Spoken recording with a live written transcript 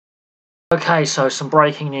Okay, so some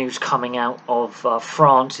breaking news coming out of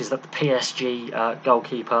France is that the PSG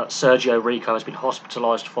goalkeeper Sergio Rico has been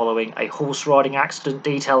hospitalized following a horse riding accident.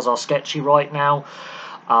 Details are sketchy right now,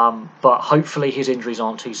 but hopefully his injuries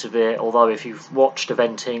aren't too severe. Although if you've watched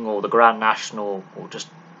eventing or the Grand National, or just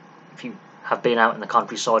if you have been out in the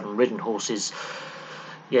countryside and ridden horses,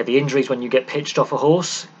 yeah, the injuries when you get pitched off a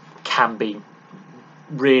horse can be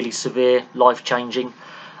really severe, life-changing.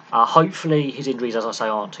 Hopefully his injuries, as I say,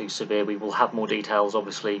 aren't too severe. We will have more details,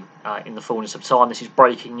 obviously, in the fullness of time. This is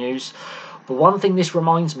breaking news. But one thing this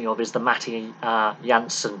reminds me of is the Matty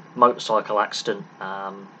Jansen motorcycle accident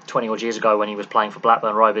 20 odd years ago when he was playing for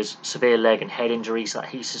Blackburn Rovers. Severe leg and head injuries that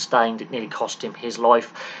he sustained. It nearly cost him his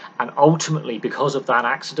life. And ultimately, because of that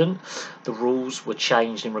accident, the rules were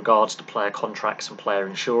changed in regards to player contracts and player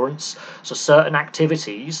insurance. So certain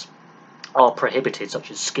activities are prohibited, such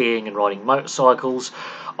as skiing and riding motorcycles.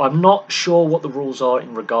 I'm not sure what the rules are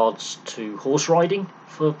in regards to horse riding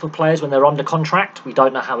for players when they're under contract. We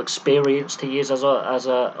don't know how experienced he is as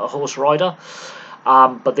a horse rider,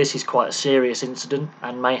 but this is quite a serious incident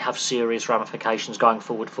and may have serious ramifications going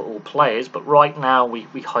forward for all players. But right now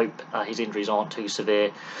we hope his injuries aren't too severe.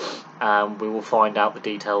 We will find out the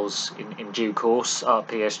details in due course.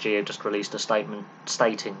 PSG have just released a statement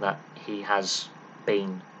stating that he has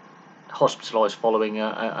been hospitalised following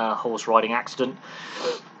a horse riding accident.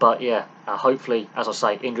 But yeah, hopefully, as I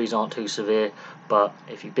say, injuries aren't too severe. But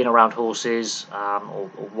if you've been around horses or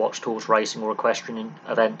watched horse racing or equestrian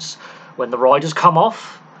events, when the riders come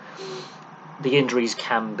off, the injuries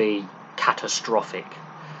can be catastrophic.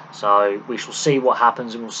 So we shall see what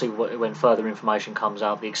happens, and we'll see when further information comes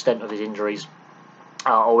out, the extent of his injuries,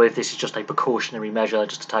 or if this is just a precautionary measure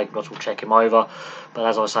just to take, we'll check him over. But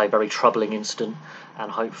as I say, very troubling incident,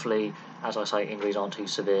 and hopefully, as I say, injuries aren't too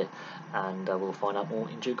severe, and we'll find out more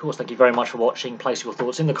in due course. Thank you very much for watching. Place your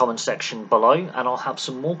thoughts in the comments section below, and I'll have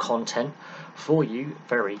some more content for you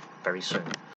very, very soon.